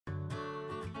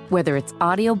Whether it's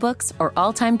audiobooks or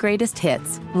all-time greatest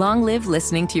hits, long live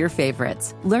listening to your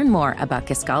favorites. Learn more about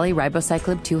Kisqali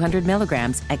Ribociclib 200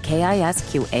 milligrams at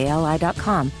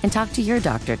KISQALI.com and talk to your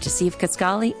doctor to see if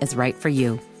Kisqali is right for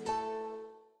you.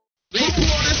 They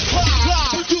want his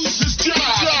pop, produce his job.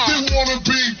 They want to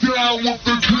be down with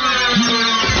the king.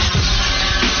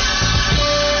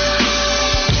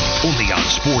 Only on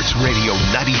Sports Radio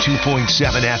 92.7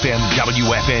 FM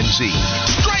WFNZ.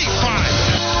 Straight fire.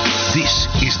 This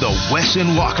is the Wes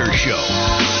and Walker Show.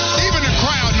 Even the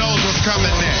crowd knows what's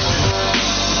coming next.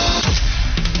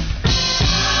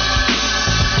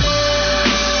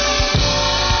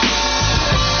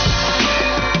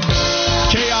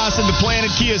 Chaos in the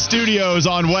Planet Kia Studios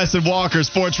on Wes and Walker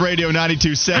Sports Radio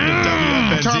 92.7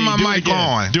 WFNZ. Turn my mic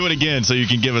on. Do it again so you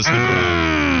can give us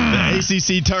the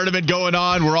ACC tournament going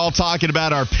on. We're all talking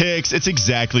about our picks. It's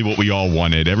exactly what we all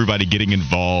wanted. Everybody getting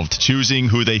involved, choosing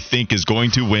who they think is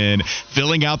going to win,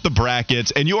 filling out the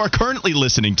brackets. And you are currently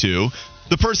listening to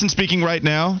the person speaking right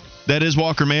now. That is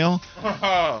Walker Mail,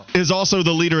 is also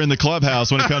the leader in the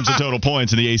clubhouse when it comes to total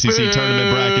points in the ACC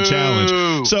Tournament Bracket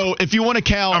Challenge. So if you want to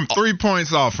count... I'm 3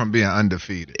 points off from being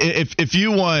undefeated. If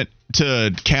you want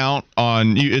to count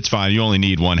on... It's fine. You only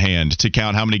need one hand to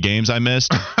count how many games I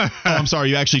missed. I'm sorry.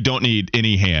 You actually don't need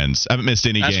any hands. I haven't missed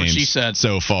any games what she said.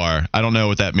 so far. I don't know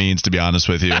what that means, to be honest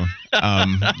with you.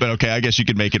 But okay, I guess you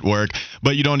could make it work.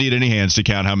 But you don't need any hands to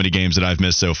count how many games that I've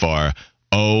missed so far.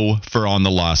 0 for on the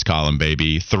loss column,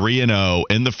 baby. 3-0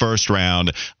 in the first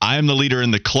round. I am the leader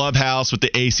in the clubhouse with the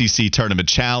ACC Tournament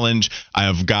Challenge. I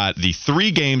have got the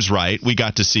 3 games right. We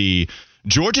got to see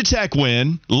Georgia Tech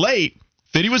win late.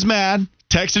 Fitty was mad,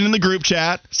 texting in the group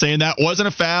chat saying that wasn't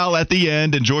a foul at the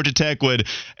end, and Georgia Tech would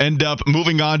end up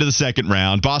moving on to the second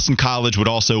round. Boston College would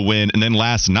also win. And then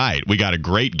last night, we got a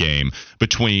great game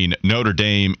between Notre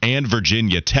Dame and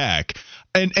Virginia Tech.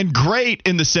 And great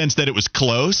in the sense that it was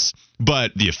close,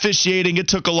 but the officiating, it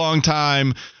took a long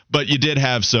time. But you did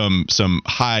have some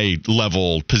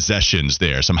high-level possessions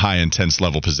there, some high-intense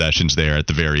level possessions there at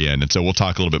the very end. And so we'll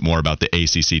talk a little bit more about the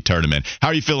ACC tournament. How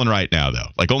are you feeling right now, though?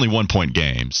 Like only 1-point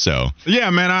games, so yeah,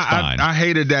 man, I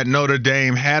hated that Notre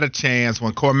Dame had a chance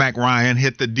when Cormac Ryan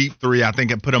hit the deep 3. I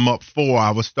think it put him up 4.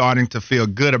 I was starting to feel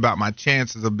good about my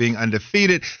chances of being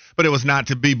undefeated, but it was not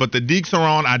to be. But the Deeks are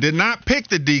on. I did not pick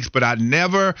the Deeks, but I'd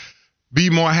never be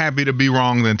more happy to be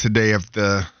wrong than today if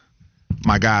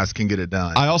my guys can get it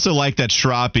done. I also like that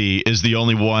Schrappy is the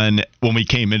only one when we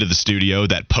came into the studio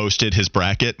that posted his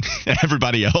bracket.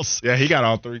 Everybody else. Yeah, he got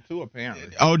all 3 too,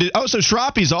 apparently. So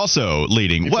Schrappy's also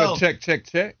leading. Well, check.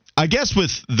 I guess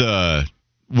with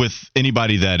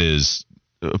anybody that is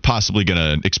possibly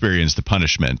going to experience the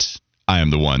punishment, I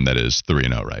am the one that is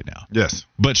 3-0 right now. Yes.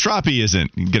 But Schrappy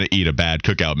isn't going to eat a bad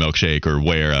cookout milkshake or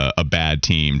wear a bad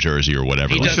team jersey or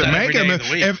whatever. He does that every day of the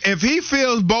week. If he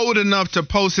feels bold enough to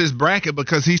post his bracket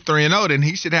because he's 3-0, then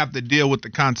he should have to deal with the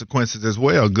consequences as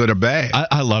well, good or bad.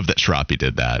 I love that Schrappy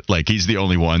did that. Like, he's the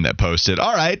only one that posted,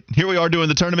 all right, here we are doing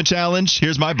the tournament challenge.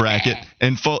 Here's my bracket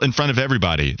in front of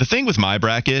everybody. The thing with my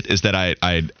bracket is that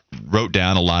I wrote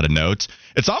down a lot of notes.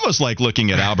 It's almost like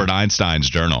looking at Albert Einstein's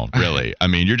journal, really. I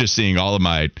mean, you're just seeing all of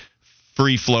my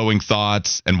free-flowing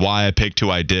thoughts and why I picked who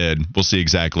I did. We'll see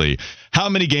exactly how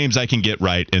many games I can get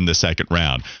right in the second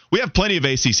round. We have plenty of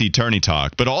ACC tourney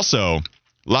talk, but also a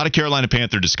lot of Carolina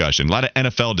Panther discussion, a lot of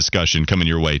NFL discussion coming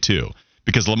your way, too,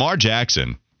 because Lamar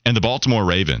Jackson and the Baltimore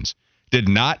Ravens did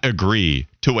not agree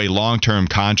to a long-term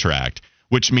contract,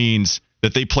 which means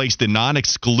that they placed the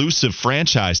non-exclusive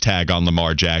franchise tag on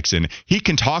Lamar Jackson. He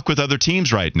can talk with other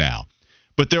teams right now.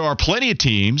 But there are plenty of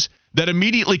teams that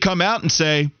immediately come out and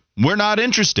say, we're not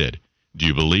interested. Do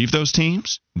you believe those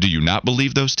teams? Do you not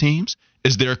believe those teams?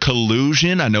 Is there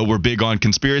collusion? I know we're big on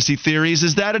conspiracy theories.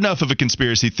 Is that enough of a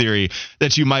conspiracy theory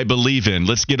that you might believe in?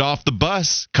 Let's get off the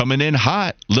bus. Coming in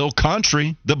hot. Lil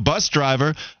Country, the bus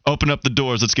driver. Open up the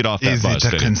doors. Let's get off that bus.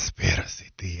 Is it a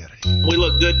conspiracy theory? We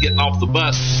look good getting off the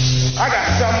bus. I got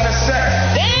something to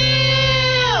say.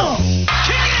 Damn!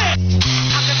 Kick it! I can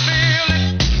feel it.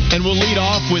 And we'll lead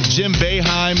off with Jim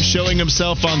Boeheim showing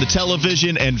himself on the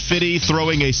television and Fitty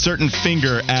throwing a certain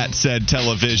finger at said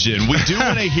television. We do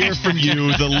want to hear from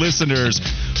you, the listeners.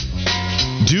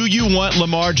 Do you want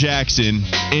Lamar Jackson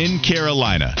in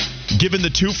Carolina? Given the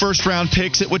 2 first-round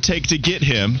picks it would take to get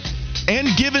him,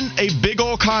 and given a big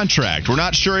old contract, we're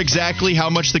not sure exactly how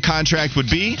much the contract would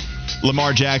be.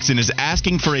 Lamar Jackson is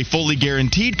asking for a fully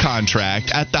guaranteed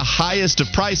contract at the highest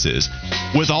of prices.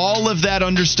 With all of that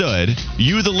understood,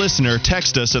 you, the listener,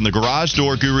 text us on the Garage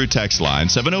Door Guru text line,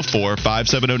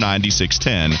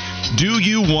 704-570-9610. Do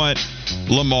you want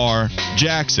Lamar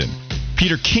Jackson?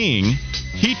 Peter King,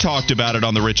 he talked about it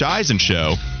on the Rich Eisen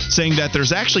show, saying that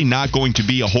there's actually not going to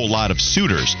be a whole lot of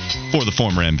suitors for the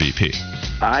former MVP.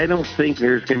 I don't think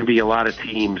there's going to be a lot of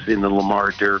teams in the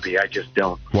Lamar Derby. I just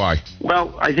don't. Why?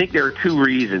 Well, I think there are two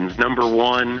reasons. Number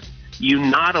one, you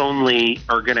not only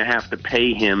are going to have to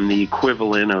pay him the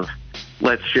equivalent of,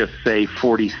 let's just say,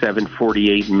 $47,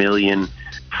 $48 million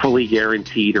fully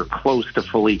guaranteed or close to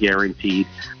fully guaranteed,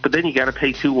 but then you got to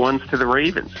pay 2 1s to the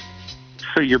Ravens.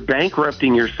 So you're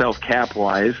bankrupting yourself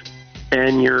cap-wise,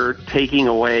 and you're taking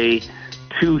away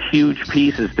 2 huge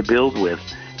pieces to build with.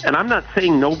 And I'm not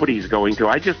saying nobody's going to.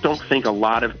 I just don't think a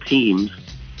lot of teams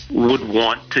would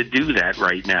want to do that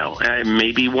right now.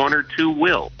 Maybe 1 or 2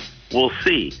 will. We'll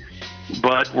see.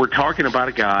 But we're talking about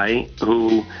a guy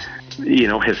who,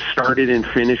 has started and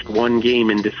finished 1 game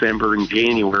in December and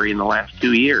January in the last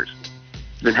 2 years.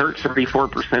 Been hurt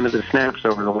 34% of the snaps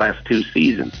over the last 2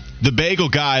 seasons. The Bagel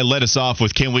Guy led us off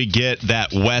with, can we get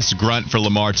that West grunt for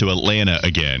Lamar to Atlanta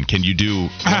again? Can you do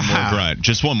one more grunt?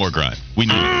 Just one more grunt. We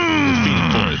need it. We're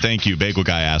feeding for it. Thank you. Bagel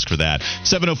Guy asked for that.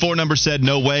 704 number said,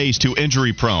 no way. He's too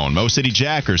injury prone. Mo City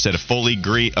Jacker said a fully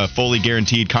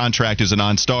guaranteed contract is a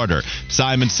non-starter.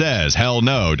 Simon says, hell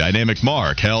no. Dynamic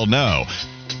Mark, hell no.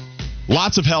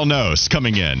 Lots of hell no's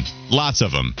coming in. Lots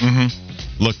of them.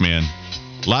 Mm-hmm. Look, man.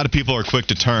 A lot of people are quick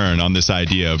to turn on this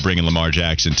idea of bringing Lamar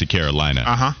Jackson to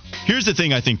Carolina. Here's the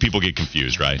thing I think people get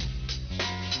confused, right?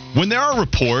 When there are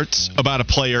reports about a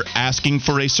player asking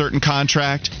for a certain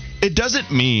contract, it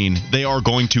doesn't mean they are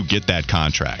going to get that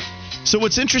contract. So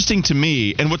what's interesting to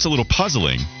me, and what's a little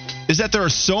puzzling, is that there are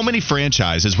so many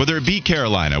franchises, whether it be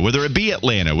Carolina, whether it be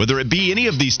Atlanta, whether it be any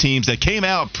of these teams that came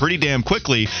out pretty damn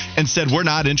quickly and said, we're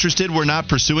not interested, we're not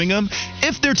pursuing them.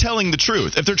 If they're telling the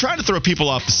truth, if they're trying to throw people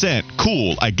off the scent,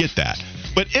 cool, I get that.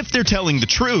 But if they're telling the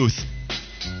truth,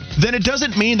 then it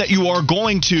doesn't mean that you are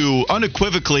going to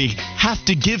unequivocally have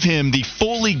to give him the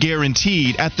fully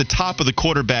guaranteed at the top of the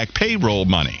quarterback payroll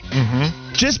money.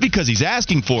 Mm-hmm. Just because he's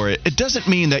asking for it, it doesn't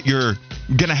mean that you're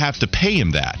going to have to pay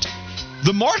him that.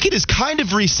 The market is kind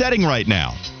of resetting right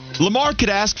now. Lamar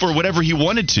could ask for whatever he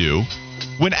wanted to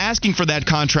when asking for that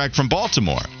contract from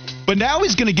Baltimore. But now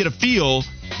he's going to get a feel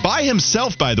by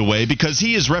himself, by the way, because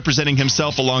he is representing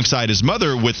himself alongside his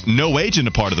mother with no agent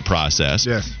a part of the process.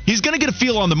 Yes. He's going to get a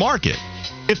feel on the market.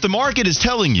 If the market is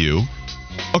telling you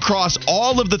across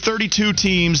all of the 32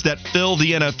 teams that fill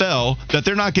the NFL that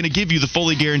they're not going to give you the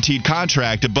fully guaranteed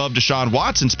contract above Deshaun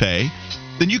Watson's pay,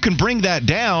 then you can bring that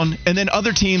down, and then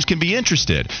other teams can be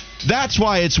interested. That's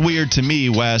why it's weird to me,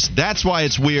 Wes. That's why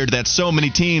it's weird that so many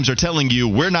teams are telling you,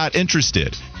 we're not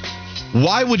interested.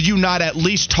 Why would you not at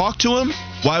least talk to him?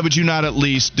 Why would you not at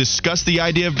least discuss the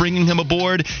idea of bringing him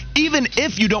aboard? Even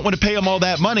if you don't want to pay him all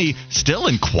that money, still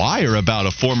inquire about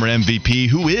a former MVP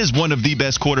who is one of the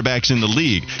best quarterbacks in the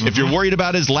league. Mm-hmm. If you're worried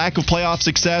about his lack of playoff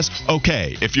success,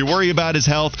 okay. If you're worried about his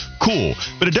health, cool.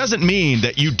 But it doesn't mean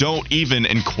that you don't even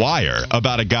inquire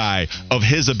about a guy of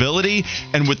his ability.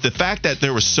 And with the fact that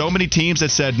there were so many teams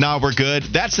that said, nah, we're good,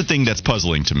 that's the thing that's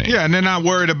puzzling to me. Yeah, and they're not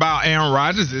worried about Aaron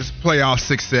Rodgers' playoff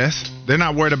success. They're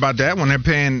not worried about that when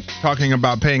they're talking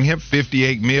about paying him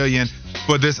 $58 million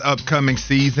for this upcoming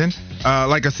season.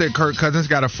 Like I said, Kirk Cousins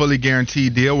got a fully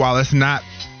guaranteed deal. While it's not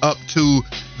up to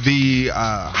the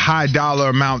high dollar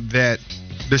amount that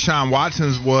Deshaun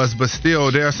Watson's was, but still,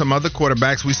 there are some other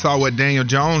quarterbacks. We saw what Daniel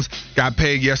Jones got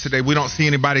paid yesterday. We don't see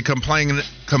anybody complaining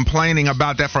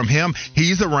about that from him.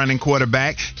 He's a running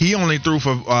quarterback. He only threw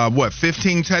for,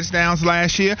 15 touchdowns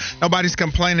last year? Nobody's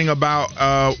complaining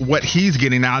about what he's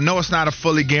getting now. I know it's not a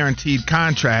fully guaranteed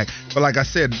contract, but like I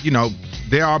said,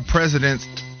 there are precedents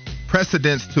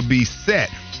to be set.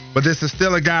 But this is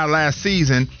still a guy last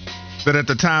season that at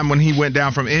the time when he went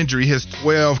down from injury, his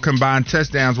 12 combined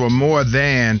touchdowns were more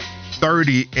than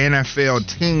 30 NFL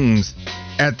teams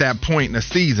at that point in the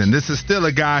season. This is still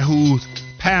a guy whose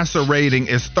passer rating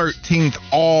is 13th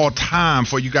all time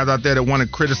for you guys out there that want to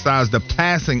criticize the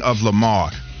passing of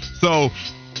Lamar. So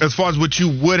as far as what you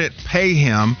wouldn't pay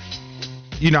him,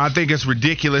 I think it's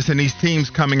ridiculous, and these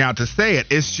teams coming out to say it.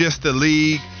 It's just the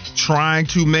league trying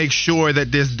to make sure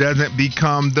that this doesn't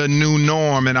become the new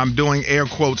norm, and I'm doing air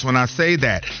quotes when I say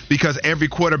that, because every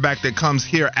quarterback that comes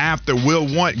here after will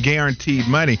want guaranteed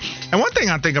money. And one thing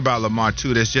I think about Lamar,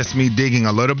 too, that's just me digging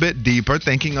a little bit deeper,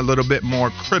 thinking a little bit more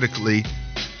critically,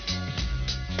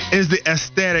 is the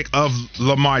aesthetic of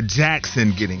Lamar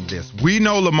Jackson getting this. We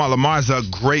know Lamar's a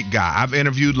great guy. I've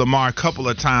interviewed Lamar a couple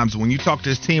of times. When you talk to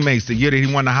his teammates the year that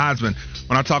he won the Heisman,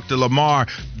 when I talked to Lamar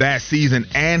that season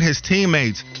and his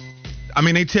teammates,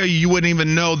 they tell you wouldn't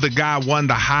even know the guy won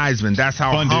the Heisman. That's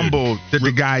how humble that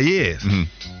the guy is. Mm-hmm.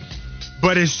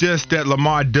 But it's just that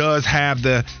Lamar does have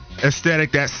the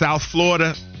aesthetic, that South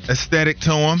Florida aesthetic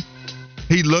to him.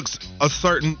 He looks a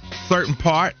certain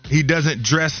part. He doesn't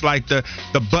dress like the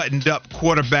buttoned-up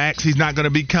quarterbacks. He's not going to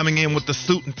be coming in with the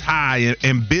suit and tie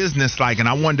and business-like. And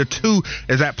I wonder, too,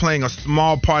 is that playing a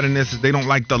small part in this? Is they don't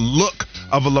like the look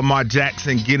of a Lamar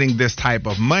Jackson getting this type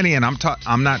of money. And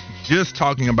I'm not just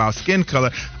talking about skin color.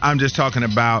 I'm just talking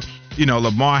about,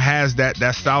 Lamar has that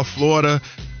South Florida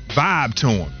vibe to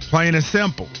him, plain and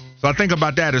simple. So I think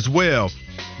about that as well.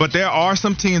 But there are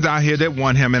some teams out here that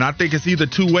want him, and I think it's either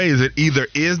two ways. It either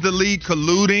is the league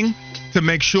colluding to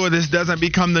make sure this doesn't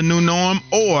become the new norm,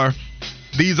 or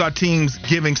these are teams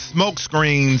giving smoke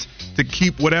screens to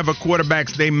keep whatever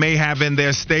quarterbacks they may have in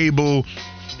their stable,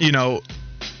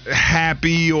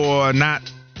 happy or not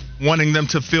wanting them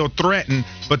to feel threatened,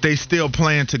 but they still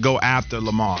plan to go after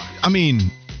Lamar. I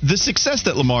mean, the success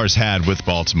that Lamar's had with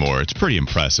Baltimore, it's pretty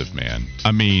impressive, man.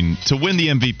 I mean, to win the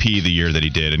MVP the year that he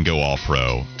did and go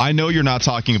all-pro, I know you're not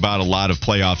talking about a lot of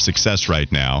playoff success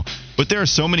right now, but there are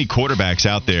so many quarterbacks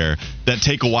out there that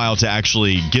take a while to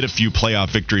actually get a few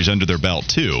playoff victories under their belt,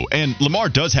 too. And Lamar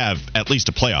does have at least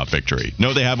a playoff victory.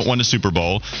 No, they haven't won a Super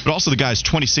Bowl, but also the guy's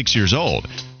 26 years old.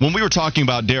 When we were talking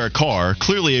about Derek Carr,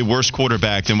 clearly a worse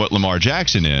quarterback than what Lamar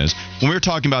Jackson is, when we were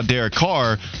talking about Derek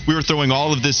Carr, we were throwing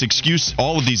all of these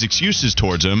excuses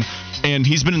towards him, and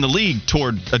he's been in the league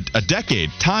toward a decade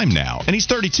time now, and he's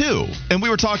 32. And we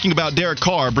were talking about Derek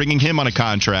Carr, bringing him on a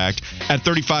contract at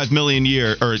 $35 million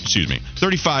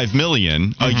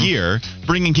a year,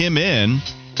 bringing him in,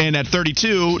 and at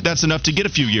 32, that's enough to get a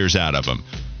few years out of him.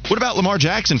 What about Lamar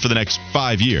Jackson for the next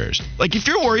 5 years? Like, if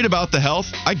you're worried about the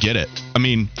health, I get it. I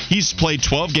mean, he's played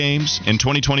 12 games in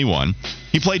 2021.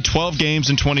 He played 12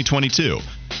 games in 2022.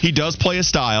 He does play a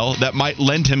style that might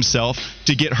lend himself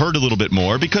to get hurt a little bit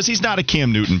more because he's not a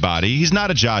Cam Newton body. He's not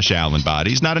a Josh Allen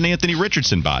body. He's not an Anthony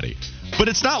Richardson body. But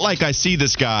it's not like I see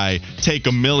this guy take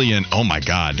 $1 million. Oh, my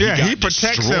God. He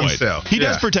protects himself. He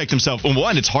does protect himself. Well,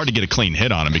 one, it's hard to get a clean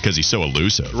hit on him because he's so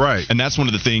elusive. Right. And that's one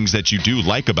of the things that you do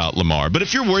like about Lamar. But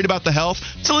if you're worried about the health,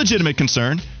 it's a legitimate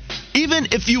concern. Even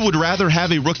if you would rather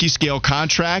have a rookie scale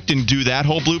contract and do that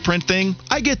whole blueprint thing,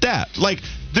 I get that. Like,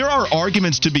 there are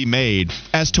arguments to be made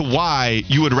as to why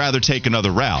you would rather take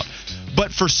another route.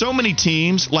 But for so many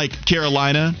teams like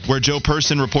Carolina, where Joe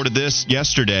Person reported this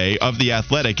yesterday of The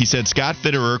Athletic, he said Scott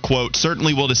Fitterer, quote,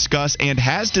 certainly will discuss and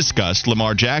has discussed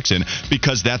Lamar Jackson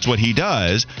because that's what he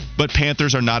does, but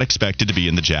Panthers are not expected to be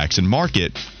in the Jackson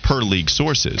market per league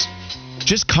sources.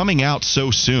 Just coming out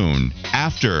so soon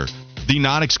after the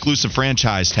non-exclusive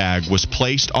franchise tag was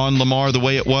placed on Lamar the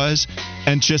way it was,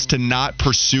 and just to not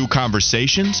pursue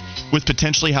conversations with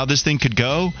potentially how this thing could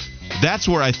go, that's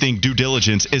where I think due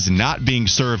diligence is not being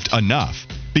served enough.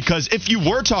 Because if you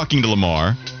were talking to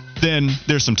Lamar, then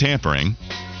there's some tampering.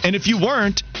 And if you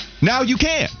weren't, now you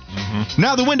can. Mm-hmm.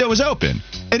 Now the window is open.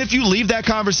 And if you leave that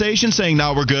conversation saying,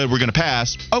 no, we're good, we're going to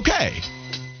pass, okay.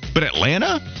 But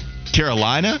Atlanta?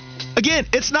 Carolina? Again,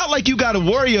 it's not like you got to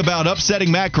worry about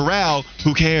upsetting Matt Corral.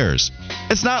 Who cares?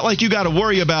 It's not like you got to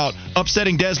worry about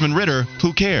upsetting Desmond Ridder.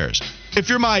 Who cares? If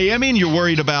you're Miami and you're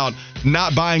worried about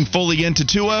not buying fully into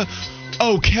Tua,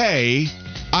 okay,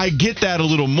 I get that a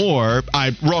little more.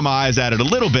 I roll my eyes at it a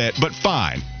little bit, but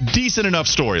fine. Decent enough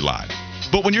storyline.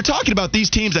 But when you're talking about these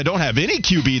teams that don't have any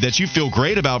QB that you feel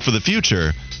great about for the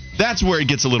future, that's where it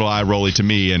gets a little eye-rolly to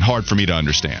me and hard for me to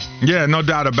understand. Yeah, no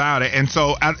doubt about it. And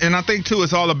so, I think, too,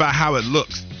 it's all about how it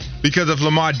looks. Because if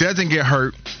Lamar doesn't get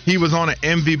hurt, he was on an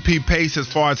MVP pace as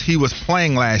far as he was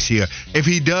playing last year. If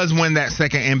he does win that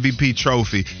second MVP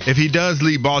trophy, if he does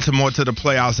lead Baltimore to the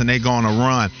playoffs and they go on a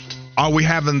run, are we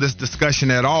having this discussion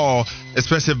at all,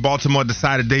 especially if Baltimore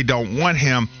decided they don't want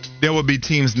him? There will be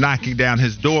teams knocking down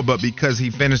his door, but because he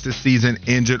finished the season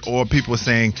injured or people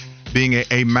saying being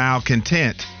a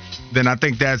malcontent, then I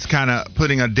think that's kind of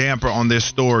putting a damper on this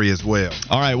story as well.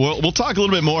 All right, well, we'll talk a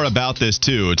little bit more about this,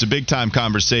 too. It's a big-time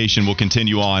conversation. We'll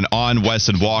continue on Wes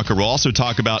and Walker. We'll also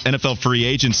talk about NFL free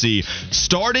agency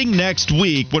starting next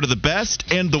week. What are the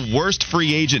best and the worst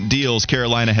free agent deals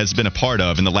Carolina has been a part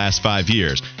of in the last 5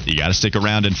 years? You got to stick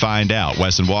around and find out.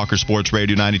 Wes and Walker, Sports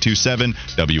Radio 92.7,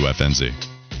 WFNZ.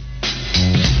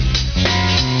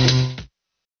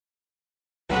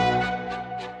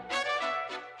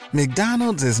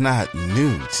 McDonald's is not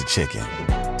new to chicken.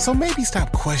 So maybe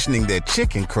stop questioning their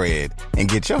chicken cred and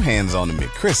get your hands on the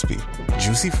McCrispy.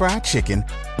 Juicy fried chicken,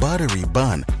 buttery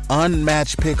bun,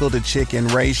 unmatched pickle to chicken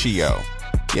ratio.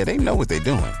 Yeah, they know what they're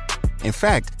doing. In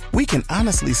fact, we can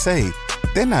honestly say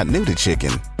they're not new to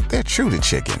chicken. They're true to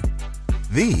chicken.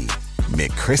 The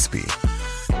McCrispy.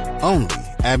 Only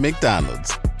at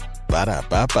McDonald's.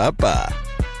 Ba-da-ba-ba-ba.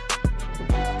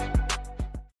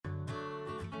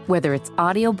 Whether it's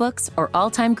audiobooks or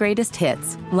all-time greatest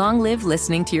hits, long live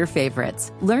listening to your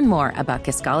favorites. Learn more about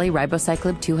Kisqali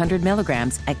Ribociclib 200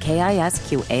 milligrams at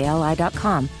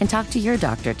KISQALI.com and talk to your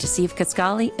doctor to see if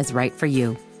Kisqali is right for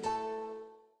you.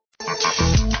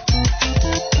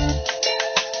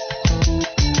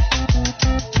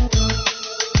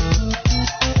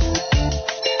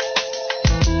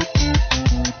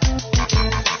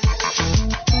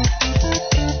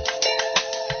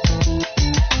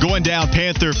 Going down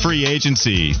Panther free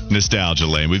agency nostalgia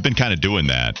lane. We've been kind of doing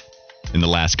that in the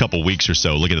last couple weeks or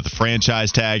so, looking at the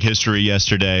franchise tag history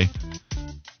yesterday.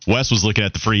 Wes was looking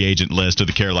at the free agent list of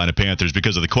the Carolina Panthers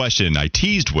because of the question I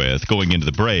teased with going into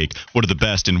the break. What are the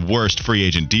best and worst free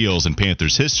agent deals in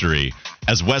Panthers history?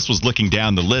 As Wes was looking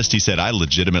down the list, he said, I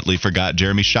legitimately forgot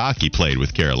Jeremy Shockey played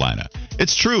with Carolina.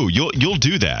 It's true. You'll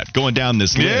do that going down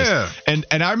this list. Yeah. And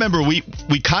I remember we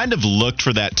kind of looked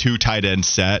for that 2 tight end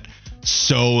set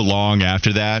so long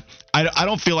after that. I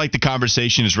don't feel like the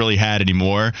conversation is really had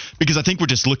anymore because I think we're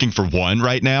just looking for one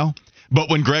right now. But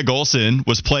when Greg Olsen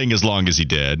was playing as long as he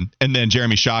did, and then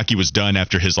Jeremy Shockey was done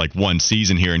after his one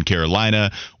season here in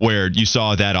Carolina, where you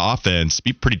saw that offense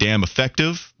be pretty damn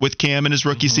effective with Cam in his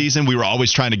rookie season, we were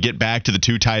always trying to get back to the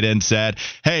 2 tight end set.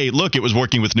 Hey, look, it was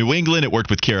working with New England, it worked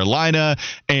with Carolina,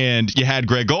 and you had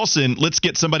Greg Olsen. Let's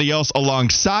get somebody else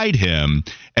alongside him.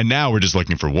 And now we're just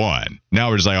looking for one.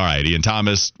 Now we're just like, all right, Ian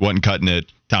Thomas wasn't cutting it.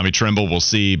 Tommy Tremble, we'll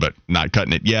see, but not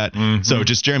cutting it yet. So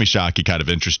just Jeremy Shockey kind of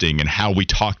interesting and how we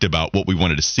talked about what we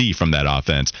wanted to see from that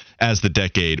offense as the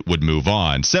decade would move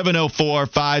on.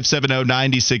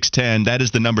 704-570-9610. That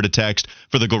is the number to text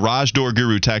for the Garage Door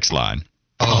Guru text line.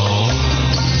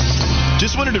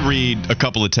 Just wanted to read a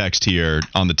couple of texts here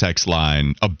on the text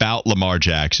line about Lamar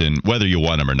Jackson, whether you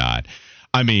want him or not.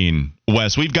 I mean,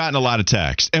 Wes, we've gotten a lot of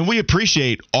texts, and we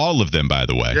appreciate all of them, by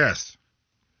the way. Yes.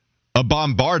 A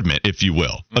bombardment, if you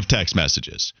will, of text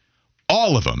messages.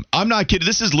 All of them. I'm not kidding.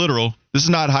 This is literal. This is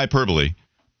not hyperbole.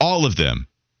 All of them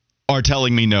are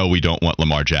telling me, no, we don't want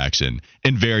Lamar Jackson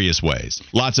in various ways.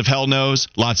 Lots of hell no's,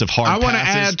 lots of hard passes. I want to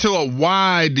add to it,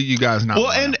 why do you guys not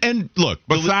want him? and look.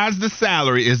 Besides the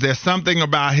salary, is there something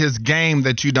about his game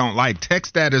that you don't like?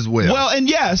 Text that as well. Well, and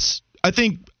yes, I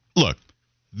think, look,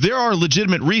 there are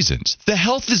legitimate reasons. The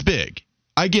health is big.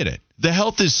 I get it. The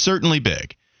health is certainly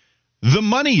big. The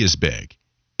money is big.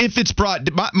 If it's brought,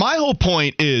 my whole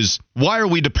point is, why are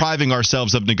we depriving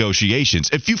ourselves of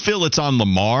negotiations? If you feel it's on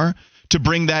Lamar to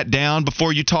bring that down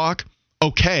before you talk,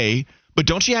 okay, but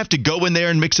don't you have to go in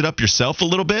there and mix it up yourself a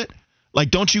little bit?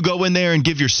 Like, don't you go in there and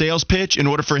give your sales pitch in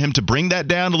order for him to bring that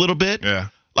down a little bit? Yeah.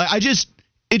 Like,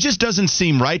 it just doesn't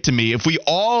seem right to me. If we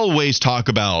always talk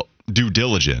about due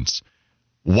diligence,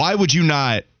 why would you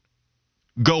not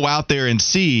go out there and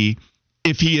see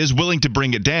if he is willing to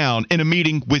bring it down in a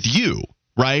meeting with you,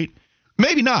 right?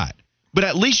 Maybe not, but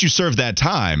at least you serve that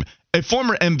time. A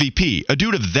former MVP, a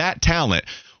dude of that talent,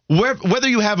 whether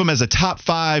you have him as a top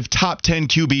 5, top 10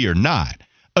 QB or not,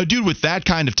 a dude with that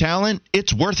kind of talent,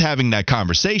 it's worth having that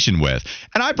conversation with.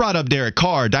 And I brought up Derek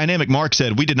Carr. Dynamic Mark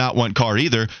said we did not want Carr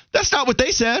either. That's not what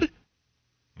they said.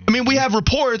 I mean, we have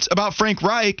reports about Frank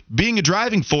Reich being a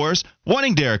driving force,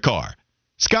 wanting Derek Carr.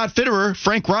 Scott Fitterer,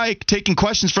 Frank Reich, taking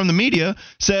questions from the media,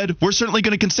 said, we're certainly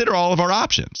going to consider all of our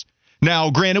options.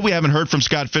 Now, granted, we haven't heard from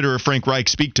Scott Fitterer or Frank Reich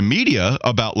speak to media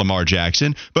about Lamar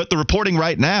Jackson, but the reporting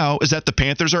right now is that the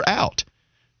Panthers are out.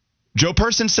 Joe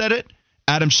Person said it.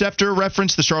 Adam Schefter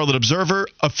referenced the Charlotte Observer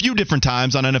a few different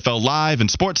times on NFL Live and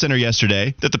SportsCenter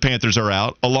yesterday that the Panthers are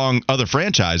out, along other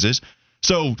franchises.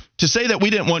 So to say that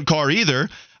we didn't want Carr either,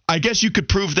 I guess you could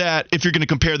prove that if you're going to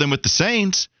compare them with the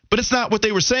Saints, but it's not what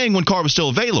they were saying when Carr was still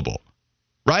available,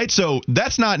 right? So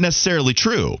that's not necessarily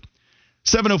true.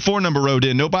 704 number wrote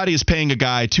in, nobody is paying a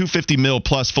guy $250 million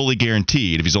plus fully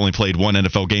guaranteed if he's only played one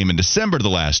NFL game in December the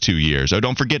last 2 years. Oh,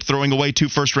 don't forget throwing away 2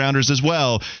 first-rounders as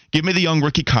well. Give me the young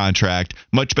rookie contract.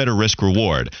 Much better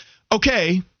risk-reward.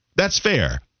 Okay, that's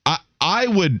fair. I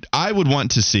would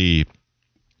want to see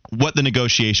what the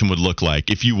negotiation would look like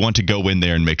if you want to go in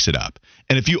there and mix it up.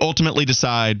 And if you ultimately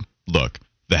decide, look,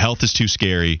 the health is too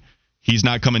scary. He's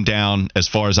not coming down as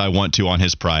far as I want to on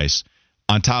his price.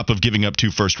 On top of giving up 2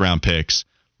 first-round picks,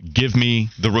 give me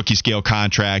the rookie scale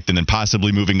contract and then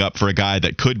possibly moving up for a guy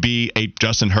that could be a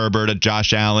Justin Herbert, a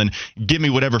Josh Allen. Give me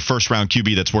whatever first-round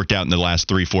QB that's worked out in the last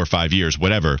 3, 4, 5 years,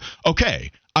 whatever.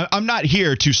 Okay, I'm not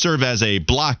here to serve as a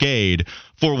blockade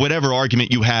for whatever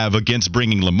argument you have against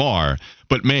bringing Lamar.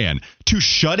 But, man, to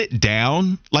shut it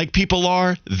down like people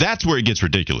are, that's where it gets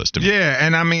ridiculous to me. Yeah,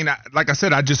 and I mean, like I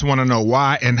said, I just want to know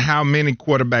why and how many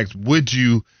quarterbacks would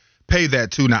you pay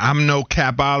that to? Now, I'm no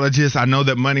capologist. I know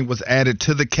that money was added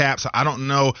to the cap, so I don't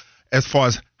know as far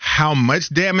as How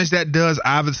much damage that does,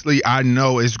 obviously, I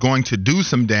know is going to do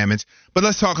some damage. But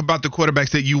let's talk about the quarterbacks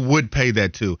that you would pay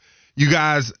that to. You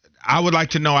guys, I would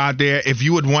like to know out there if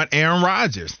you would want Aaron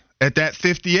Rodgers at that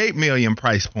 $58 million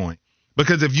price point.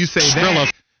 Because if you say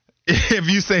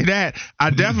that,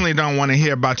 I definitely don't want to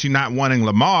hear about you not wanting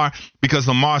Lamar, because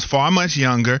Lamar's far much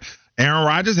younger. Aaron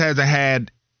Rodgers hasn't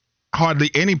had hardly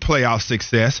any playoff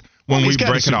success when we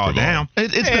break it all down.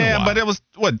 It's been a while. But it was,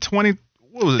 what, 20 –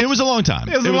 what was it? It was a long time.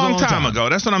 It was a long time ago.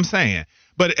 That's what I'm saying.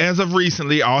 But as of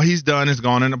recently, all he's done is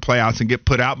gone in the playoffs and get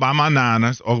put out by my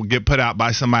Niners or get put out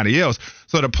by somebody else.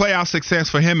 So the playoff success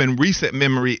for him in recent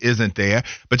memory isn't there.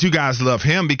 But you guys love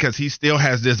him because he still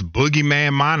has this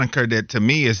boogeyman moniker that to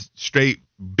me is straight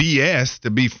BS, to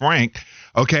be frank.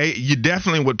 Okay, you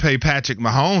definitely would pay Patrick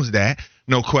Mahomes that,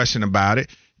 no question about it.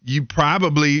 You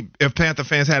probably, if Panther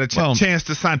fans had a chance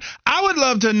to sign, I would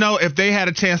love to know if they had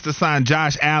a chance to sign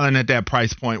Josh Allen at that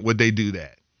price point, would they do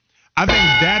that? I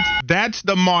think that's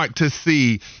the mark to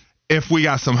see if we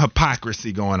got some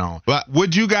hypocrisy going on. Well,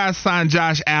 would you guys sign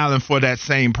Josh Allen for that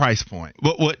same price point?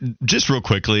 Just real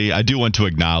quickly, I do want to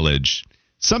acknowledge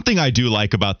something I do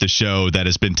like about the show that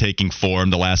has been taking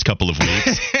form the last couple of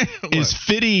weeks is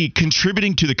Fitty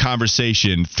contributing to the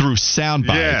conversation through sound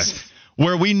bites. Yes.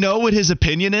 Where we know what his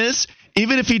opinion is,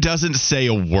 even if he doesn't say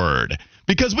a word.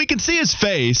 Because we can see his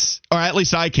face, or at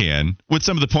least I can, with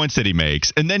some of the points that he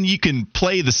makes, and then you can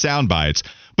play the sound bites.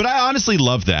 But I honestly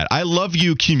love that. I love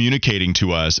you communicating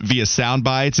to us via sound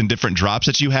bites and different drops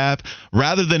that you have,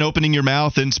 rather than opening your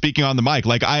mouth and speaking on the mic.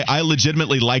 Like, I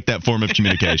legitimately like that form of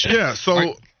communication. Yeah,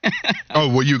 so...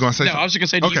 Oh, were you going to say something? I was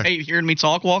just going to say, do you hate hearing me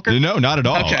talk, Walker? No, not at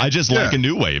all. Okay. I just like a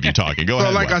new way of you talking. Go ahead.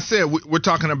 So, like I said, we're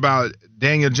talking about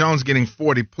Daniel Jones getting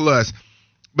 40+.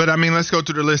 But, I mean, let's go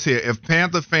through the list here. If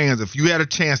Panther fans, if you had a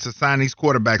chance to sign these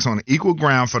quarterbacks on equal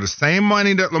ground for the same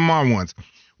money that Lamar wants,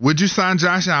 would you sign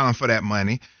Josh Allen for that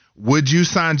money? Would you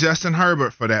sign Justin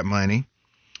Herbert for that money?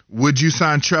 Would you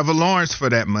sign Trevor Lawrence for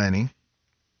that money?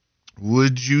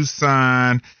 Would you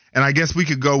sign... And I guess we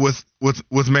could go with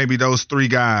maybe those three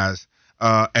guys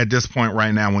at this point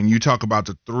right now when you talk about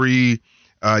the three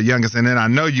youngest. And then I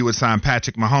know you would sign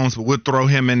Patrick Mahomes, but we'll throw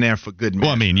him in there for good measure.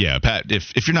 Well, I mean, yeah, Pat.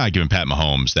 If you're not giving Pat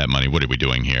Mahomes that money, what are we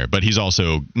doing here? But he's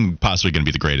also possibly going to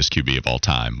be the greatest QB of all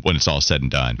time when it's all said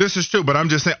and done. This is true, but I'm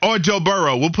just saying. Or Joe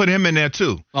Burrow, we'll put him in there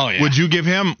too. Oh yeah. Would you give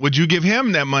him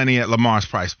that money at Lamar's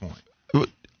price point?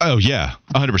 Oh yeah,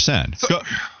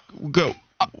 100%. Go.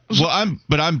 Well,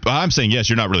 I'm saying yes.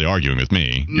 You're not really arguing with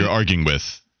me. You're arguing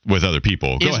with other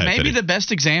people. Go ahead. Maybe Fitty. the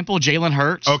best example, Jalen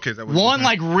Hurts. Okay, one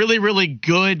like really, really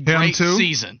good, great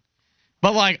season.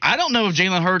 But like, I don't know if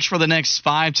Jalen Hurts for the next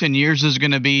 5-10 years is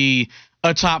going to be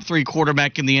a top 3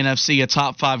 quarterback in the NFC, a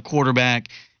top 5 quarterback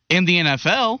in the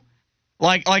NFL.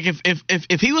 Like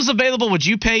if he was available, would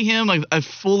you pay him like a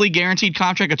fully guaranteed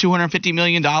contract of $250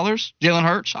 million, Jalen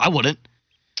Hurts? I wouldn't.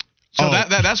 So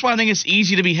that's why I think it's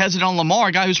easy to be hesitant on Lamar,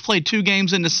 a guy who's played 2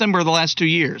 games in December the last 2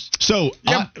 years. So,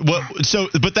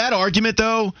 but that argument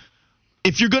though,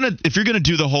 if you're gonna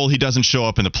do the whole he doesn't show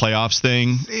up in the playoffs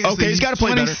thing, okay, he's got to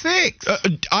play 26.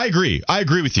 better. I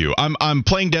agree with you. I'm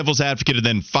playing devil's advocate and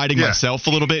then fighting myself a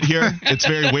little bit here. It's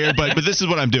very weird, but this is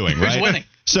what I'm doing, right? Who's winning?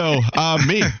 So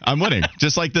I'm winning,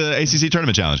 just like the ACC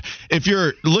tournament challenge. If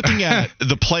you're looking at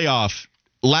the playoff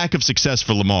lack of success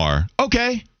for Lamar,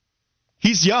 okay.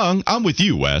 He's young. I'm with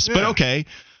you, Wes, but okay.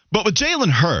 But with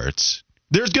Jalen Hurts,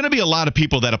 there's going to be a lot of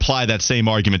people that apply that same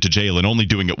argument to Jalen, only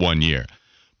doing it 1 year.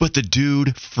 But the dude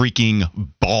freaking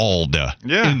balled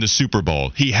in the Super Bowl.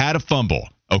 He had a fumble,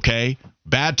 okay?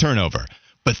 Bad turnover.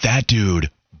 But that dude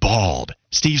balled.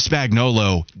 Steve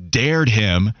Spagnuolo dared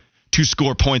him to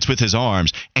score points with his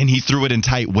arms, and he threw it in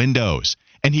tight windows.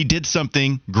 And he did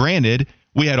something, granted,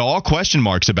 we had all question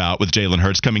marks about with Jalen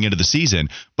Hurts coming into the season,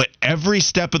 but every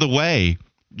step of the way,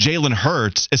 Jalen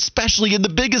Hurts, especially in the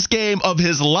biggest game of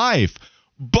his life,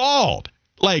 balled.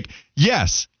 Like,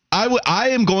 yes, I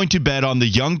am going to bet on the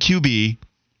young QB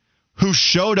who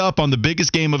showed up on the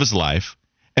biggest game of his life,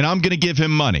 and I'm going to give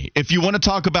him money. If you want to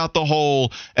talk about the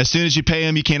whole, as soon as you pay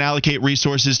him, you can't allocate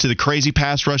resources to the crazy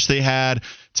pass rush they had,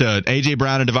 to A.J.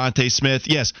 Brown and Devontae Smith,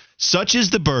 yes, such is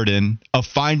the burden of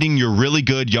finding your really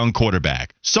good young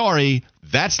quarterback. Sorry,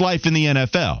 that's life in the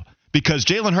NFL. Because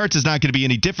Jalen Hurts is not going to be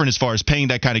any different as far as paying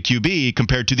that kind of QB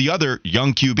compared to the other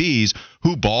young QBs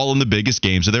who ball in the biggest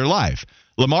games of their life.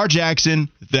 Lamar Jackson,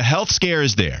 the health scare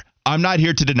is there. I'm not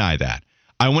here to deny that.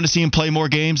 I want to see him play more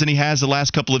games than he has the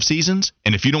last couple of seasons.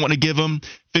 And if you don't want to give him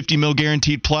 $50 million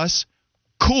guaranteed plus,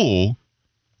 cool.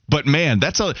 But man,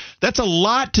 that's a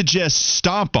lot to just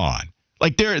stomp on.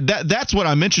 Like that's what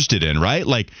I'm interested in, right?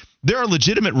 Like there are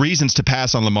legitimate reasons to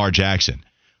pass on Lamar Jackson.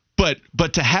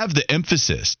 But to have the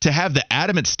emphasis, to have the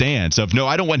adamant stance of, no,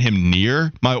 I don't want him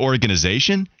near my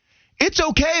organization, it's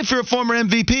okay if you're a former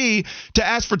MVP to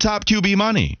ask for top QB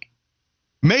money.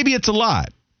 Maybe it's a lot.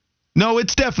 No,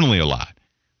 it's definitely a lot.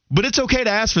 But it's okay to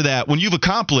ask for that when you've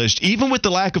accomplished, even with the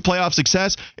lack of playoff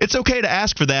success, it's okay to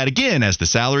ask for that again as the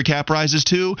salary cap rises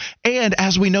too, and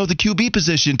as we know the QB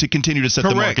position to continue to set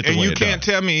the market the way it does. And you can't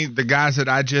tell me the guys that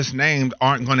I just named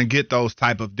aren't going to get those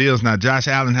type of deals. Now, Josh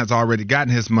Allen has already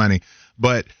gotten his money,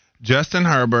 but Justin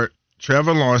Herbert,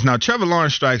 Trevor Lawrence. Now, Trevor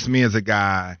Lawrence strikes me as a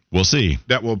guy we'll see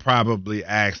that will probably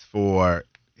ask for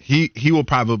he will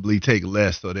probably take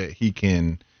less so that he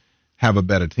can have a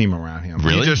better team around him.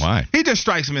 Really? Why? He just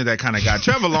strikes me as that kind of guy.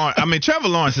 Trevor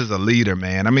Lawrence is a leader,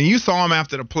 man. I mean, you saw him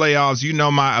after the playoffs. You know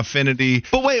my affinity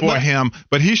for him.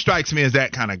 But he strikes me as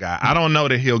that kind of guy. I don't know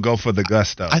that he'll go for the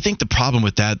gusto. I think the problem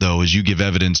with that, though, is you give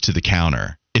evidence to the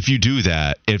counter. If you do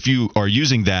that, if you are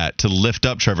using that to lift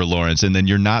up Trevor Lawrence and then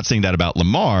you're not saying that about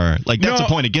Lamar, that's a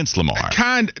point against Lamar.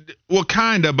 Kind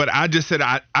of, but I just said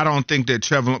I don't think that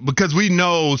Trevor, because we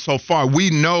know so far, we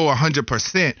know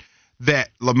 100% that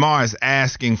Lamar is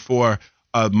asking for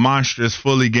a monstrous,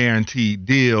 fully guaranteed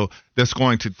deal that's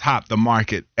going to top the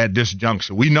market at this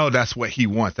juncture. We know that's what he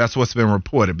wants. That's what's been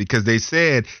reported, because they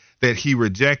said that he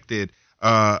rejected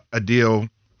a deal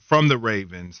from the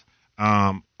Ravens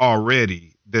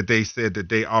already, that they said that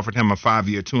they offered him a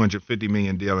 5-year, $250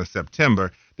 million deal in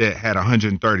September that had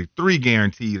 133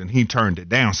 guaranteed, and he turned it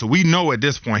down. So we know at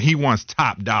this point he wants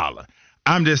top dollar.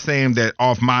 I'm just saying that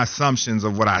off my assumptions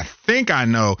of what I think I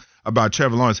know about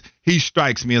Trevor Lawrence, he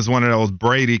strikes me as one of those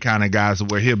Brady kind of guys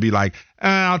where he'll be like,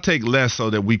 I'll take less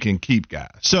so that we can keep guys.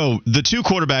 So the two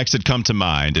quarterbacks that come to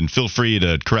mind, and feel free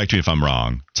to correct me if I'm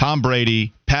wrong, Tom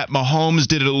Brady, Pat Mahomes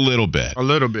did it a little bit. A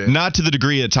little bit. Not to the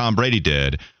degree that Tom Brady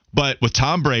did, but with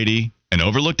Tom Brady, an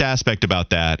overlooked aspect about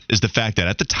that is the fact that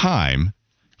at the time,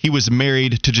 he was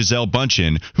married to Gisele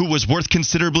Bündchen, who was worth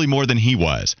considerably more than he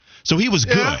was. So he was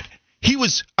good. He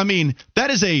was, that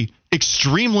is a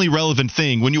extremely relevant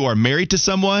thing when you are married to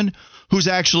someone who's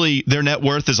actually, their net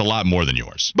worth is a lot more than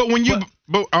yours. But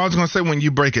I was going to say, when you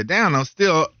break it down, though,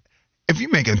 still, if you're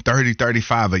making 30,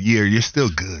 35 a year, you're still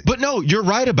good. But no, you're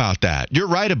right about that.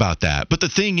 But the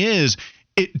thing is,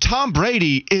 Tom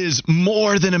Brady is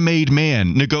more than a made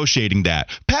man negotiating that.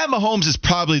 Pat Mahomes is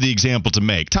probably the example to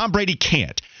make. Tom Brady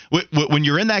can't. When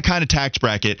you're in that kind of tax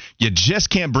bracket, you just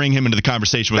can't bring him into the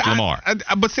conversation with Lamar.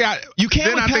 You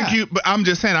can't. I'm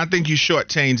just saying, I think you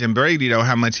shortchanging Brady, though,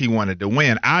 how much he wanted to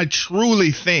win. I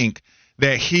truly think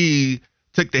that he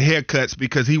took the haircuts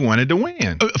because he wanted to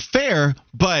win. Fair,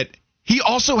 but he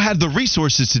also had the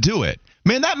resources to do it.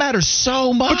 Man, that matters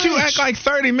so much. But you act like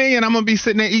 $30 million, I'm gonna be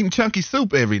sitting there eating chunky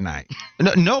soup every night.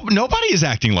 No, nobody is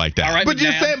acting like that. All right, but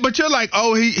you're like,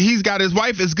 oh, he's got his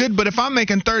wife is good. But if I'm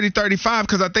making 30, 35,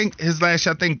 because I think his last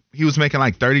year, I think he was making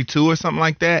like 32 or something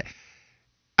like that.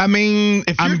 I'm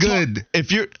good.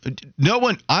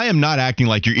 I am not acting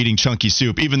like you're eating chunky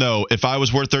soup, even though if I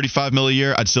was worth $35 million a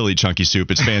year, I'd still eat chunky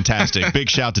soup. It's fantastic. Big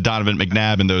shout to Donovan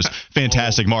McNabb and those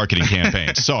fantastic marketing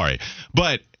campaigns. Sorry.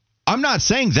 But I'm not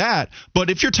saying that,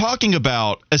 but if you're talking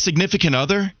about a significant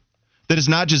other that is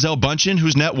not Gisele Bündchen,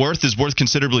 whose net worth is worth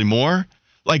considerably more,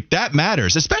 like that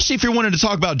matters, especially if you're wanting to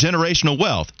talk about generational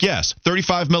wealth. Yes,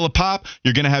 35 mil a pop,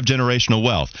 you're going to have generational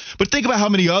wealth. But think about how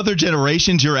many other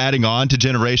generations you're adding on to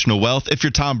generational wealth if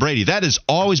you're Tom Brady. That has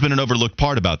always been an overlooked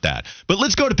part about that. But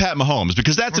let's go to Pat Mahomes,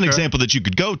 because that's an example that you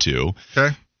could go to.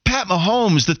 Okay. Pat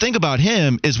Mahomes, the thing about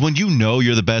him is when you know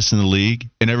you're the best in the league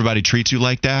and everybody treats you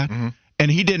like that, and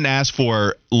he didn't ask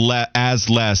for as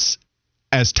less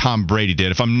as Tom Brady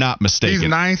did, if I'm not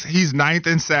mistaken. He's ninth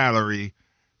in salary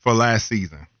for last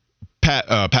season. Pat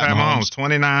Mahomes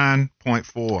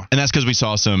 29.4, and that's because we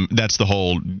saw that's the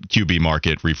whole QB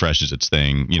market refreshes its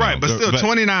thing, right? But still,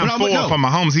 29.4 for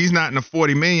Mahomes. He's not in the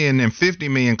 40 million and 50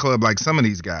 million club like some of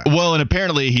these guys. Well, and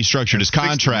apparently he structured his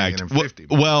contract.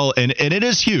 Well, and it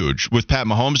is huge with Pat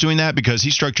Mahomes doing that, because he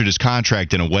structured his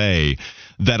contract in a way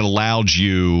that allowed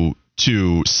you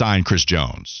to sign Chris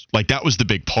Jones. Like, that was the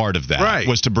big part of that, right,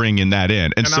 was to bring in that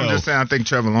in. And so, I'm just saying, I think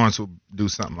Trevor Lawrence will do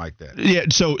something like that. Yeah,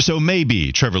 so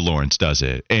maybe Trevor Lawrence does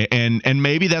it. And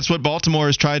maybe that's what Baltimore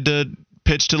has tried to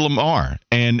pitch to Lamar.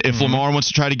 And if Lamar wants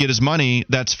to try to get his money,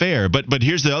 that's fair. But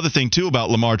here's the other thing, too, about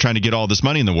Lamar trying to get all this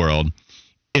money in the world.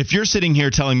 If you're sitting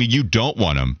here telling me you don't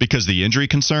want him because of the injury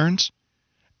concerns,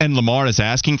 and Lamar is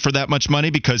asking for that much money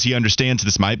because he understands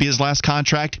this might be his last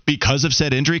contract because of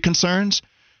said injury concerns,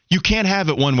 you can't have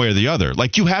it one way or the other.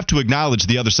 Like, you have to acknowledge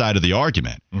the other side of the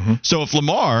argument. So if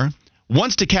Lamar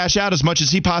wants to cash out as much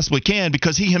as he possibly can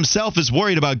because he himself is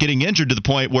worried about getting injured to the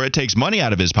point where it takes money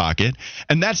out of his pocket,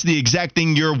 and that's the exact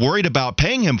thing you're worried about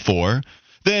paying him for,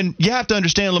 then you have to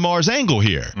understand Lamar's angle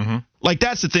here. Mm-hmm. Like,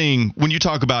 that's the thing when you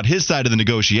talk about his side of the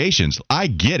negotiations. I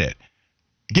get it.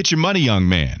 Get your money, young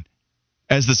man,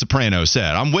 as the Sopranos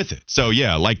said. I'm with it. So,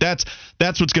 yeah, like that's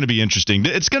what's going to be interesting.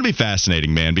 It's going to be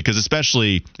fascinating, man, because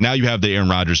especially now you have the Aaron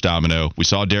Rodgers domino. We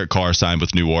saw Derek Carr sign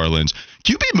with New Orleans.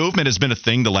 QB movement has been a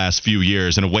thing the last few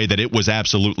years in a way that it was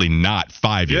absolutely not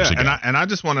 5 years ago. And I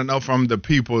just want to know from the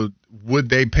people, would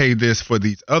they pay this for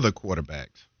these other quarterbacks?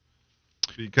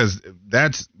 Because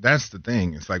that's the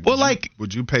thing. It's like,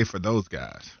 would you pay for those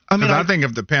guys? I think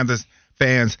if the Panthers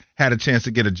fans had a chance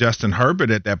to get a Justin Herbert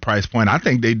at that price point, I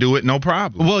think they do it no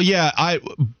problem. Well, yeah,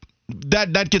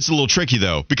 that gets a little tricky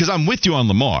though, because I'm with you on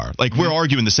Lamar. Like, we're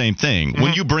arguing the same thing.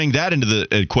 When you bring that into the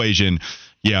equation,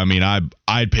 yeah, I mean,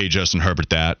 I'd pay Justin Herbert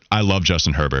that. I love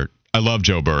Justin Herbert. I love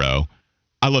Joe Burrow.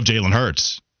 I love Jalen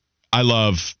Hurts. I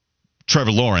love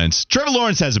Trevor Lawrence. Trevor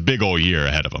Lawrence has a big old year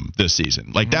ahead of him this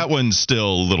season. Like, that one's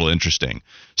still a little interesting.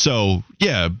 So,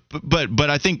 yeah, but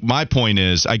I think my point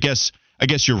is, I guess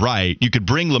you're right. You could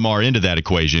bring Lamar into that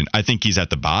equation. I think he's at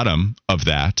the bottom of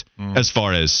that as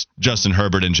far as Justin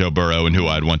Herbert and Joe Burrow and who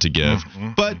I'd want to give.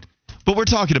 But we're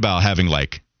talking about having,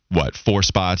 like, what, 4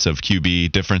 spots of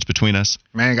QB difference between us?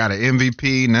 Man got an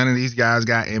MVP. None of these guys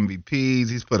got MVPs.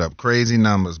 He's put up crazy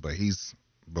numbers, but he's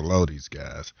below these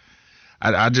guys.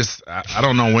 I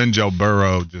don't know when Joe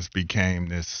Burrow just became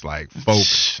this, like, folk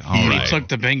hero. He took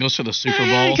the Bengals to the Super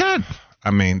Bowl.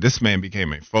 I mean, this man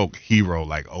became a folk hero,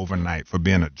 like, overnight for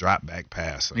being a drop-back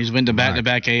passer. He's been to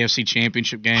back-to-back AFC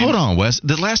championship games. Hold on, Wes.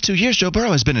 The last 2 years, Joe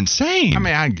Burrow has been insane. I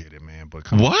mean, I get it, man, but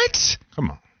come on.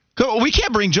 We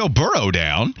can't bring Joe Burrow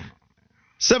down.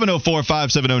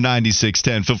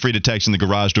 704-570-9610. Feel free to text in the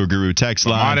Garage Door Guru text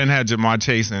line. Martin had Jamar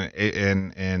Chase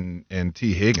and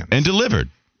T. Higgins. And delivered.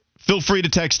 Feel free to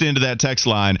text into that text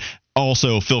line.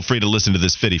 Also, feel free to listen to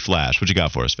this Fitty Flash. What you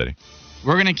got for us, Fitty?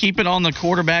 We're going to keep it on the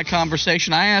quarterback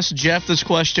conversation. I asked Jeff this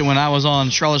question when I was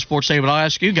on Charlotte Sports Day, but I'll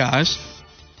ask you guys.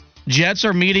 Jets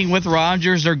are meeting with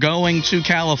Rodgers. They're going to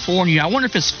California. I wonder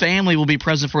if his family will be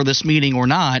present for this meeting or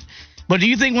not. But do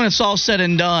you think when it's all said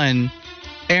and done,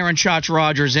 Aaron Chotch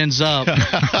Rodgers ends up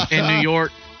in New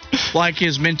York like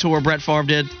his mentor Brett Favre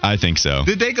did? I think so.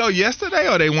 Did they go yesterday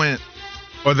or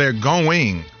they're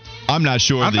going? I'm not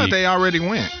sure. I thought they already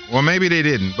went. Well, maybe they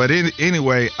didn't. But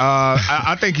anyway,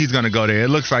 I think he's going to go there. It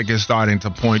looks like it's starting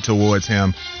to point towards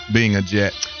him being a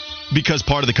Jet. Because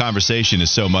part of the conversation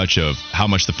is so much of how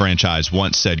much the franchise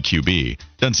wants said QB.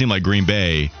 Doesn't seem like Green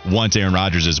Bay wants Aaron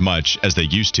Rodgers as much as they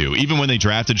used to. Even when they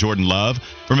drafted Jordan Love,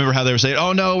 remember how they were saying,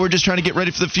 oh, no, we're just trying to get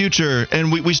ready for the future,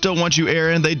 and we still want you,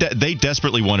 Aaron. They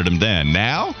desperately wanted him then.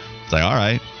 Now, it's like, all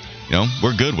right.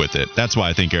 We're good with it. That's why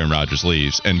I think Aaron Rodgers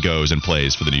leaves and goes and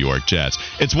plays for the New York Jets.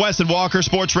 It's Wes and Walker,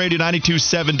 Sports Radio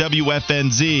 92.7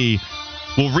 WFNZ.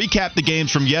 We'll recap the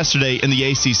games from yesterday in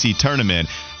the ACC tournament.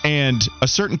 And a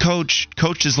certain coach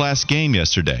coached his last game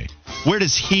yesterday. Where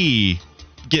does he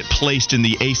get placed in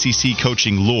the ACC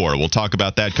coaching lore? We'll talk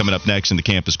about that coming up next in the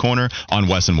Campus Corner on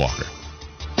Wes and Walker.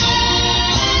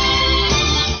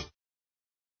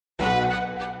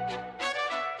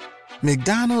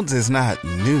 McDonald's is not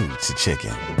new to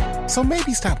chicken. So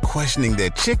maybe stop questioning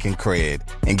their chicken cred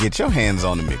and get your hands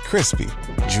on the McCrispy.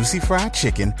 Juicy fried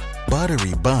chicken,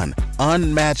 buttery bun,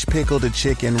 unmatched pickle to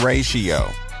chicken ratio.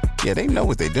 Yeah, they know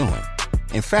what they're doing.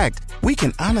 In fact, we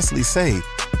can honestly say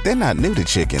they're not new to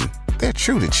chicken. They're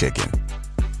true to chicken.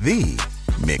 The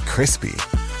McCrispy.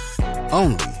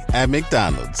 Only at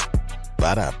McDonald's.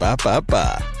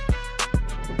 Ba-da-ba-ba-ba.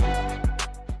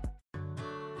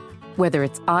 Whether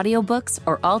it's audiobooks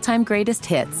or all-time greatest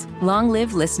hits, long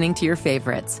live listening to your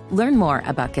favorites. Learn more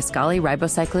about Kisqali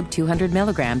Ribociclib 200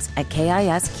 milligrams at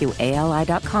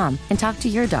KISQALI.com and talk to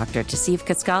your doctor to see if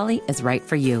Kisqali is right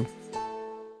for you.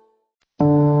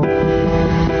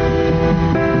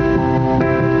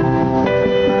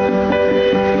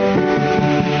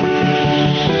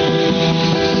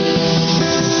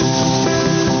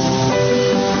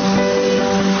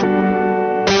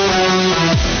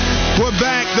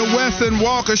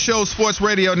 Walker Show, Sports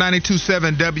Radio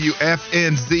 92.7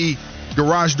 WFNZ.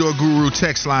 Garage Door Guru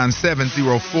text line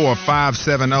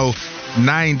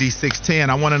 704-570-9610.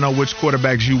 I want to know which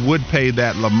quarterbacks you would pay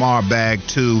that Lamar bag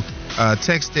to.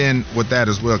 Text in with that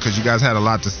as well, because you guys had a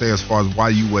lot to say as far as why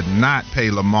you would not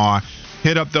pay Lamar.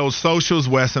 Hit up those socials,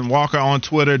 Wes and Walker on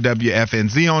Twitter,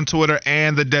 WFNZ on Twitter,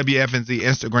 and the WFNZ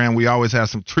Instagram. We always have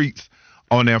some treats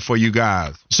on there for you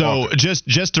guys. So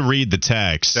just to read the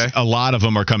text, okay. A lot of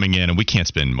them are coming in, and we can't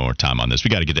spend more time on this. We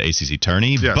got to get to ACC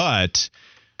tourney, yes. But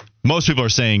Most people are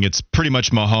saying it's pretty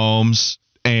much Mahomes,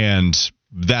 and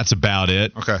that's about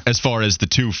it. Okay. As far as the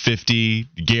 250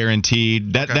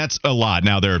 guaranteed, that's a lot.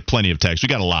 Now, there are plenty of texts. We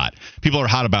got a lot. People are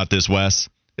hot about this, Wes.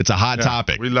 It's a hot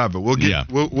topic. We love it. We'll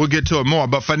get to it more.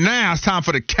 But for now, it's time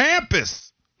for the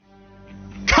campus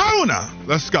corner.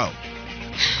 Let's go.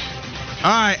 All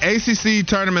right, ACC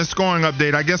tournament scoring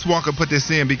update. I guess Walker put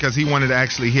this in because he wanted to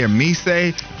actually hear me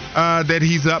say that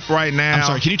he's up right now. I'm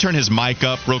sorry, can you turn his mic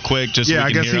up real quick? Just so we can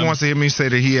I guess he wants to hear me say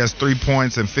that he has 3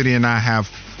 points, and Fiddy and I have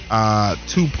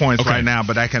 2 points right now,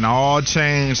 but that can all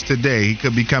change today. He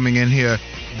could be coming in here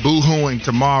boo-hooing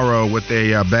tomorrow with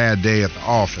a bad day at the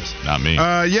office. Not me.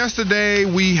 Yesterday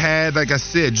we had, like I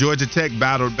said, Georgia Tech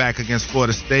battled back against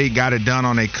Florida State, got it done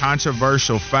on a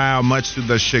controversial foul, much to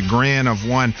the chagrin of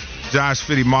one Josh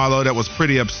Fiddy Marlowe that was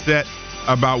pretty upset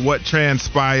about what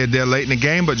transpired there late in the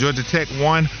game, but Georgia Tech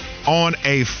won on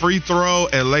a free throw,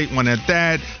 a late one at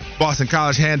that. Boston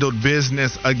College handled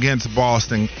business against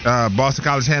Boston. Boston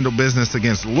College handled business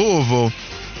against Louisville.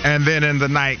 And then in the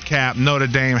nightcap, Notre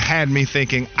Dame had me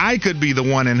thinking I could be the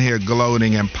one in here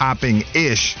gloating and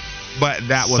popping-ish, but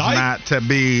that was not to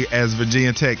be, as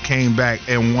Virginia Tech came back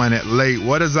and won it late.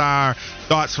 What is our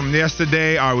thoughts from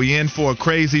yesterday? Are we in for a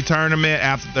crazy tournament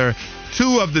after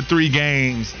 2 of the 3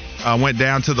 games went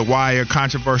down to the wire,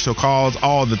 controversial calls,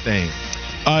 all the things?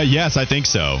 Yes, I think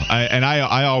so.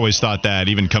 I always thought that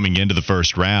even coming into the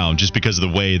first round, just because of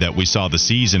the way that we saw the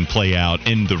season play out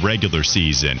in the regular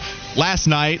season. Last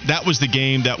night, that was the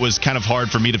game that was kind of hard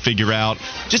for me to figure out,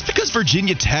 just because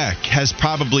Virginia Tech has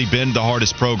probably been the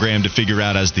hardest program to figure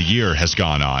out as the year has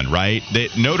gone on, right?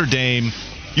 That Notre Dame,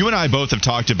 you and I both have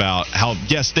talked about how,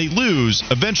 yes, they lose.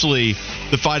 Eventually,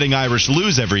 the Fighting Irish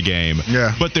lose every game.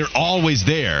 Yeah. But they're always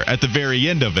there at the very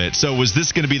end of it. So was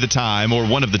this going to be the time, or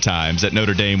one of the times, that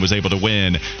Notre Dame was able to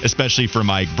win, especially for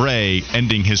Mike Bray,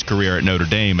 ending his career at Notre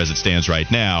Dame as it stands right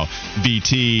now?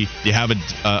 VT, you have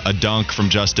a dunk from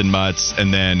Justin Mutz,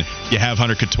 and then you have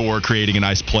Hunter Couture creating a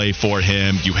nice play for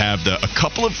him. You have a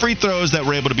couple of free throws that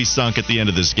were able to be sunk at the end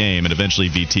of this game, and eventually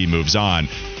VT moves on.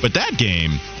 But that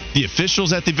game, the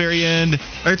officials at the very end,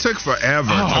 they took forever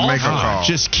to make a call.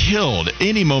 Just killed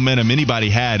any momentum anybody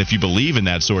had, if you believe in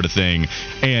that sort of thing.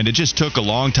 And it just took a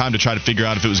long time to try to figure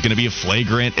out if it was going to be a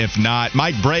flagrant. If not,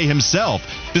 Mike Bray himself,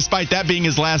 despite that being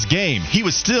his last game, he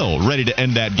was still ready to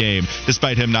end that game,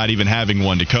 despite him not even having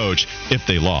one to coach if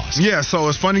they lost. Yeah, so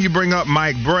it's funny you bring up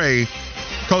Mike Bray.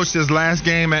 Coached his last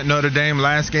game at Notre Dame,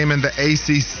 last game in the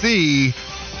ACC.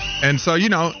 And so,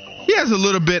 he has a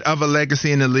little bit of a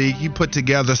legacy in the league. He put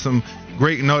together some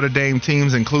great Notre Dame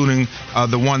teams, including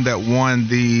the one that won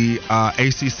the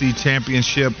ACC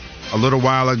championship a little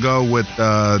while ago with,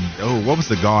 what was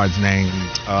the guard's name?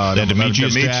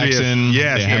 Demetrius Jackson.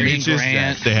 Yes, Demetrius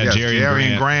Grant. They had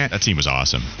Jerry Grant. That team was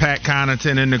awesome. Pat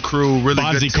Connaughton and the crew, really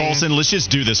Bonzie good team. Colson. Let's just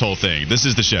do this whole thing. This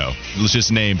is the show. Let's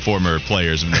just name former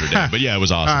players of Notre Dame. But yeah, it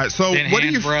was awesome. All right, so what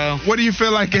do you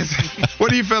feel like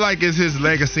is his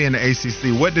legacy in the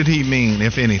ACC? What did he mean,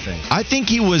 if anything? I think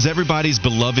he was everybody's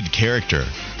beloved character.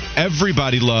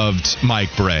 Everybody loved Mike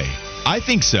Bray. I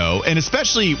think so, and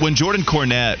especially when Jordan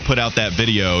Cornette put out that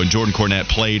video, and Jordan Cornette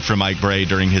played for Mike Bray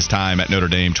during his time at Notre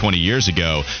Dame 20 years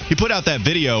ago. He put out that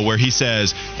video where he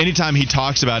says anytime he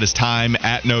talks about his time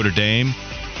at Notre Dame,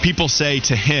 people say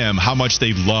to him how much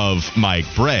they love Mike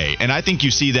Bray. And I think you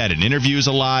see that in interviews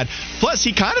a lot. Plus,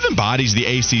 he kind of embodies the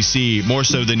ACC more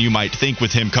so than you might think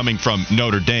with him coming from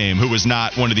Notre Dame, who was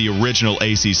not one of the original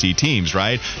ACC teams,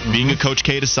 right? Mm-hmm. Being a Coach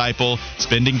K disciple,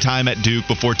 spending time at Duke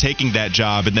before taking that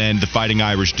job, and then the Fighting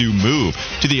Irish do move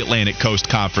to the Atlantic Coast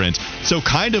Conference. So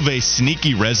kind of a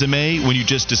sneaky resume when you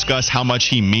just discuss how much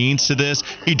he means to this.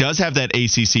 He does have that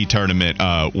ACC tournament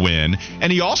win,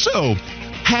 and he also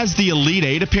has the Elite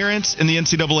Eight appearance in the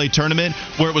NCAA tournament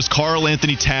where it was Karl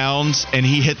Anthony Towns and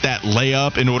he hit that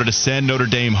layup in order to send Notre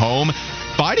Dame home.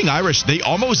 Fighting Irish, they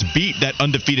almost beat that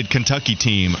undefeated Kentucky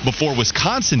team before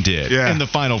Wisconsin did in the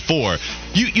Final Four.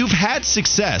 You've had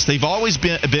success. They've always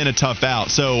been a tough out.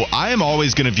 So I am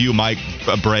always going to view Mike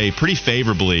Bray pretty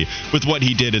favorably with what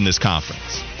he did in this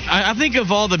conference. I think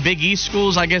of all the Big East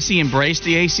schools, I guess he embraced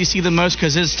the ACC the most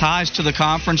because his ties to the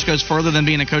conference goes further than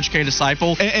being a Coach K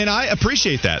disciple. And I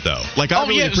appreciate that, though. Like, I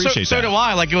really appreciate that. So do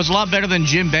I. Like, it was a lot better than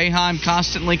Jim Boeheim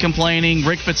constantly complaining,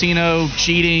 Rick Pitino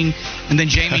cheating, and then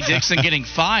Jamie Dixon getting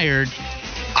fired.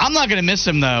 I'm not going to miss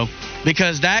him, though.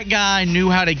 because that guy knew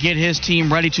how to get his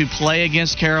team ready to play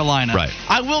against Carolina. Right.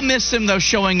 I will miss him, though,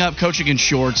 showing up coaching in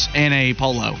shorts and a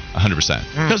polo. 100%.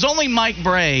 Because only Mike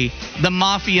Bray, the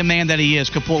mafia man that he is,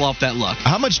 could pull off that look.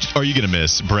 How much are you going to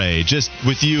miss Bray, just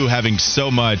with you having so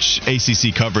much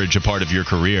ACC coverage a part of your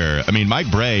career? I mean,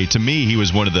 Mike Bray, to me, he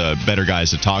was one of the better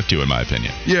guys to talk to, in my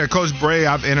opinion. Yeah, Coach Bray,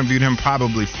 I've interviewed him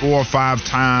probably 4 or 5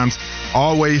 times.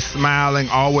 Always smiling,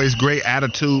 always great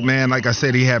attitude, man. Like I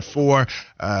said, he had 4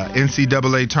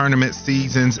 NCAA tournament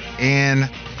seasons in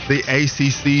the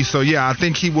ACC. So, yeah, I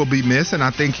think he will be missed, and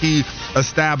I think he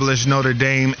established Notre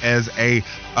Dame as a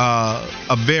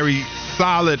very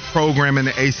solid program in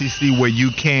the ACC where you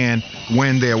can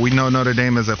win there. We know Notre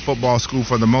Dame is a football school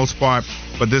for the most part,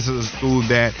 but this is a school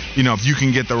that, if you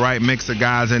can get the right mix of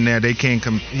guys in there, they can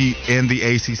compete in the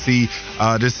ACC.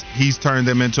 He's turned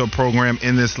them into a program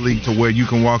in this league to where you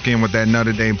can walk in with that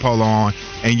Notre Dame polo on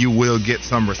and you will get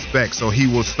some respect. So he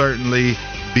will certainly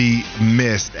be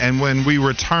missed. And when we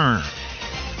return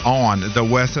on the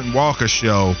Wes and Walker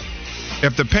Show,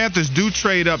 if the Panthers do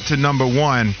trade up to number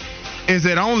 1, is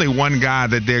it only one guy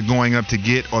that they're going up to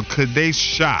get, or could they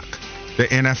shock the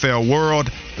NFL world?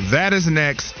 That is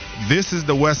next. This is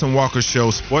the Wes and Walker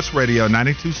Show, Sports Radio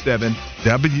 92.7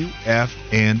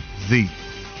 WFNZ.